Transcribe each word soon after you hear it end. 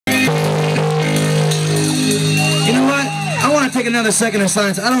You know what? I want to take another second of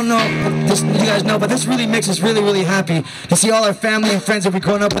silence. I don't know if you guys know, but this really makes us really, really happy to see all our family and friends that we've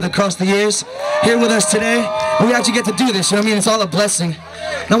grown up with across the years here with us today. And we actually get to do this, you know what I mean? It's all a blessing.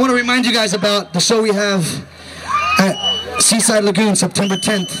 And I want to remind you guys about the show we have at Seaside Lagoon, September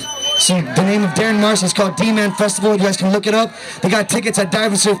 10th. So the name of Darren Marsh is called D-Man Festival. You guys can look it up. They got tickets at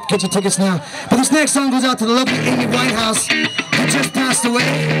Diver Surf. Get your tickets now. But this next song goes out to the lovely Amy Winehouse, who just passed away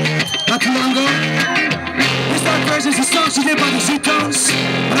not too long ago. This dark version is a song she did by the G-Tones.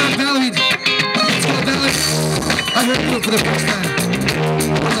 But not Valerie. It's called Valerie. I heard it for the first time.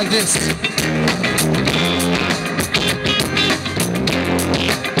 It was like this.